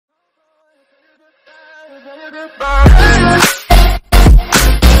Everyone,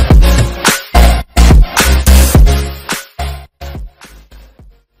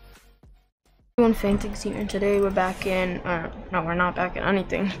 Faintings here, and today we're back in, no, we're not back in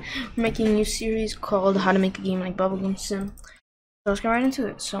anything. We're making a new series called How to Make a Game Like Bubblegum Sim. So let's get right into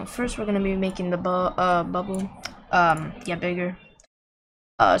it. So first we're going to be making the bubble, bigger.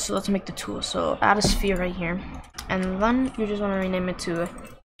 So let's make the tool. So add a sphere right here, and then you just want to rename it to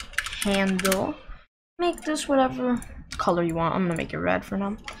handle. Make this whatever color you want. I'm going to make it red for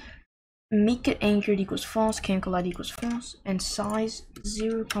now. Make it anchored equals false, can collide equals false, and size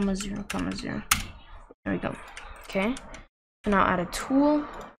 0, 0, 0. There we go. Okay. So now add a tool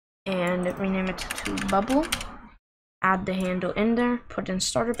and rename it to bubble. Add the handle in there, put in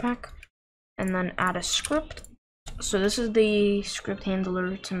starter pack, and then add a script. So this is the script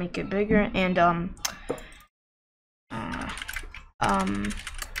handler to make it bigger, and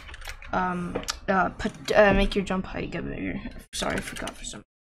make your jump height get bigger. Sorry, I forgot for some.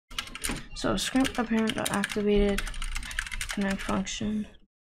 So script apparent activated connect function.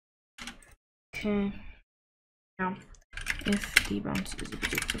 Okay. Now if debounce is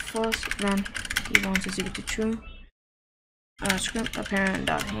equal to false, then debounce is equal to true. Script apparent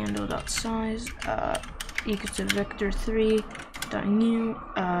handle size equals to vector3 new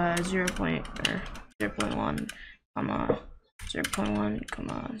 0.1 comma 0.1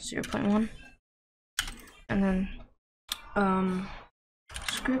 comma 0.1, and then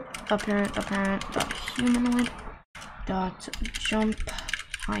script apparent humanoid jump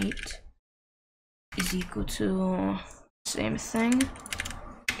height is equal to same thing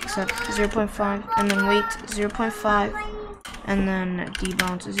except 0.5, and then weight 0.5, and then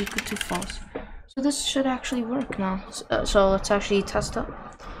debounce is equal to false. So this should actually work now. So let's actually test it,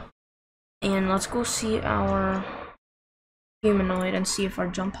 and let's go see our humanoid and see if our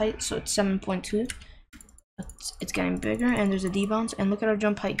jump height. So it's 7.2. It's getting bigger, and there's a debounce, and look at our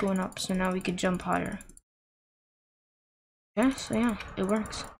jump height going up. So now we could jump higher. Yeah, so yeah, it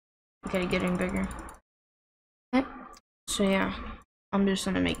works. Okay, getting bigger. Okay, so yeah, I'm just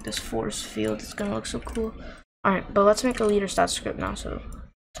gonna make this force field. It's gonna look so cool. Alright, but let's make a leader stats script now. So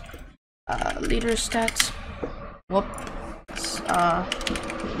leader stats,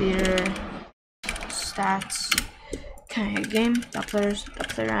 leader stats. Okay, game, player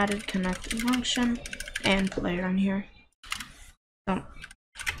added, connect function, and player in here. So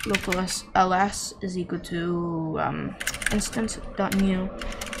local ls is equal to instance.new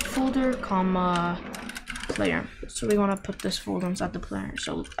folder comma player. So we want to put this folder inside the player.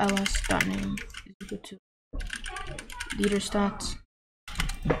 So ls.name is equal to leader stats,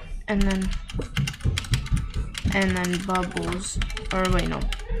 and then bubbles, or wait, no,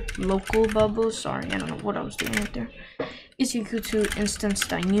 local bubbles, sorry, I don't know what I was doing right there, is equal to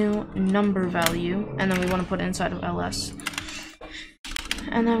instance.new number value, and then we want to put it inside of ls,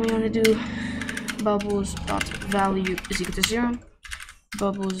 and then we want to do bubbles.value is equal to 0,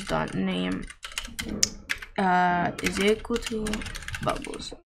 bubbles.name is equal to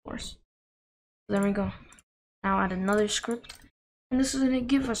bubbles, of course. There we go. Now add another script, and this is going to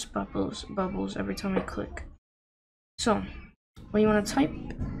give us bubbles every time we click. So what you want to type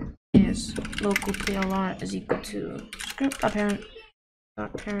is local plr is equal to script apparent,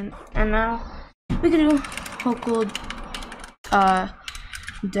 and now we can do local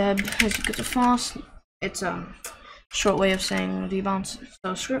deb is equal to false. It's a short way of saying debounce.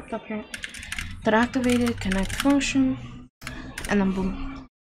 So script apparent activated connect function, and then boom.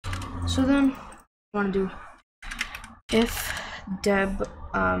 So then we want to do if deb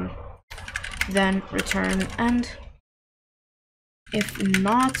then return end. If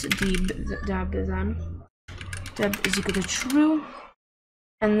not deb, then deb is equal to true,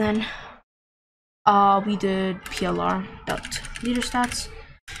 and then we did plr dot leader stats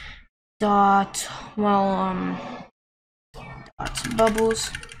dot dot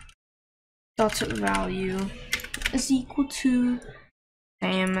bubbles dot value is equal to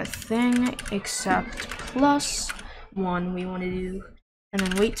same thing except +1 we want to do, and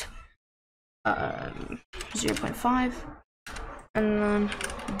then weight 0.5, and then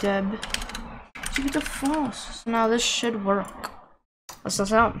deb is equal to false. So now this should work. Let's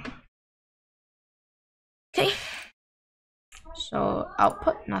test it out. Okay, so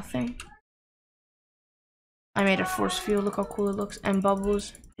output nothing. I made a force field, look how cool it looks, and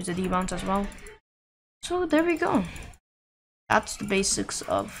bubbles is a debounce as well. So there we go. That's the basics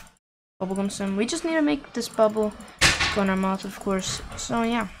of Bubblegum Sim. We just need to make this bubble go in our mouth, of course. So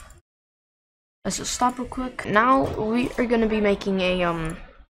yeah, let's just stop real quick. Now we are gonna be making a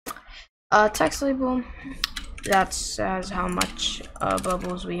text label that says how much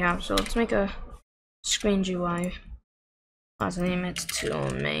bubbles we have. So let's make a Explain GUI. Let's name it to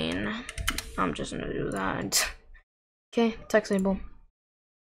main. I'm just gonna do that. Okay, text label.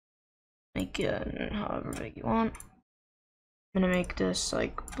 Make it however big you want. I'm gonna make this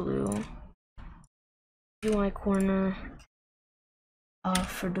like blue. UI corner.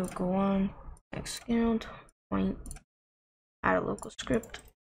 For Doka 1. Text count. Point. Add a local script.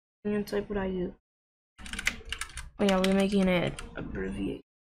 And type what I do. Oh yeah, we're making it abbreviate.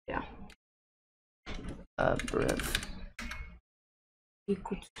 Yeah. Brev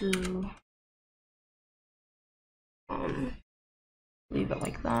equal to leave it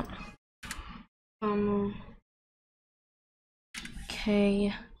like that.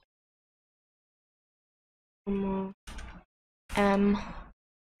 K M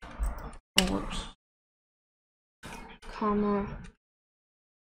comma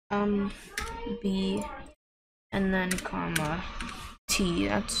B and then comma T.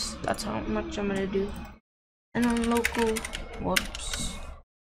 That's how much I'm gonna do. And then local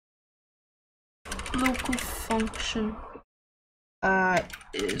function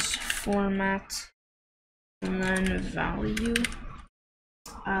is format and then value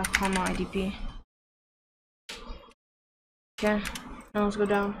comma IDP. Okay, now let's go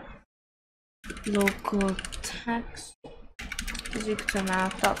down. Local text is equal to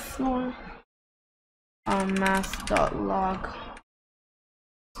math.floor math.log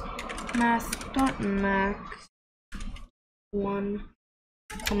math.max 1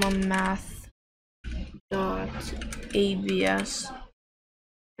 comma math.abs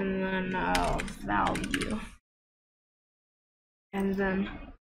and then value, and then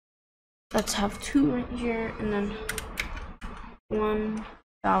let's have 2 right here and then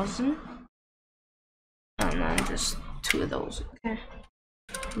 1000 and then just 2 of those. Okay,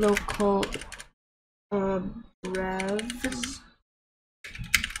 local brevs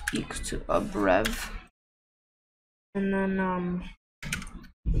equals to brev and then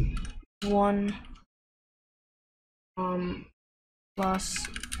 1 plus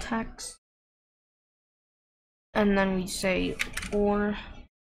text, and then we say or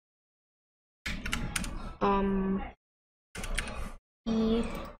e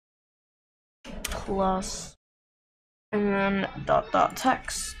plus and then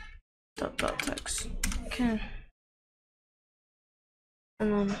text. Okay,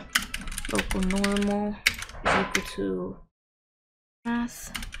 and then local normal is equal to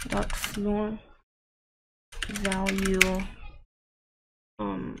math.floor value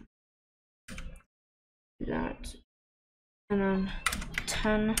that, and then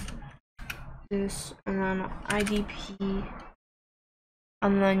 10 this, and then IDP,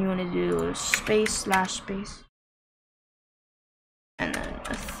 and then you want to do space / space and then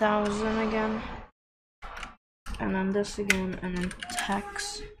 1000 again, and then this again, and then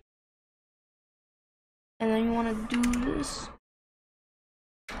text, and then you want to do this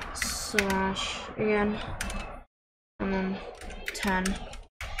 / again, and then 10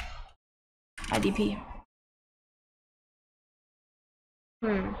 IDP.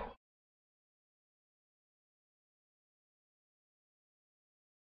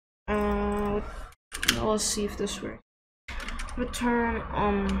 Let's see if this works. Return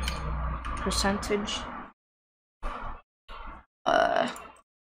percentage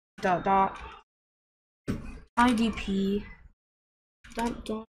dot IDP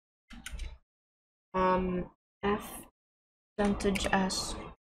dot F percentage S,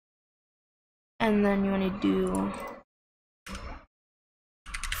 and then you want to do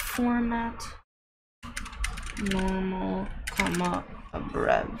format normal comma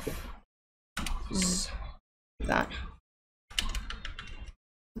brev that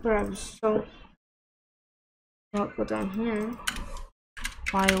brev. So I'll go down here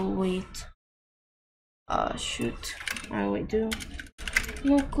while wait I'll wait do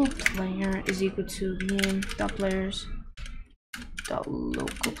local player is equal to name dot players dot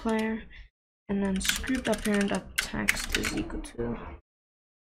local player, and then script up here dot text is equal to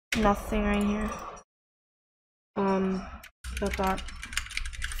nothing right here. Dot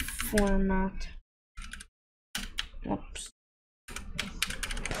format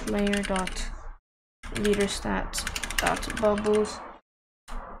player dot leader stats dot bubbles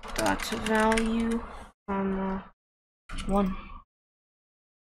dot value 1.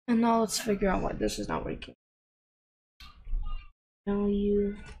 And now let's figure out why this is not working.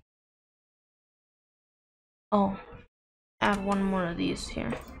 Value, add 1 more of these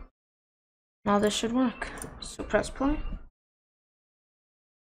here. Now this should work. So press play.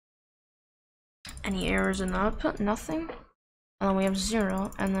 Any errors in the output? Nothing. And then we have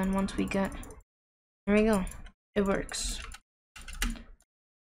 0. And then once we get, there we go. It works.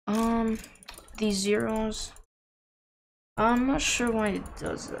 these zeros. I'm not sure why it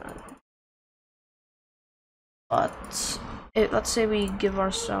does that. But let's say we give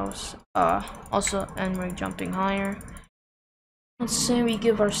ourselves also, and we're jumping higher. Let's say we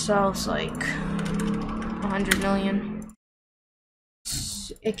give ourselves like 100 million.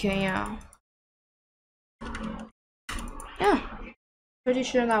 Okay, yeah. Yeah. Pretty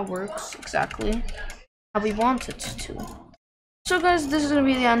sure that works exactly how we want it to. So guys, this is gonna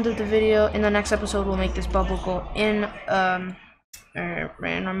be the end of the video. In the next episode, we'll make this bubble go in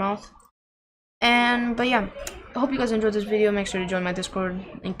right in our mouth. But yeah, I hope you guys enjoyed this video. Make sure to join my Discord,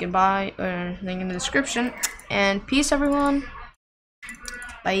 link in link in the description. And peace, everyone.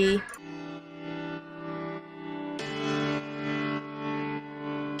 Bye.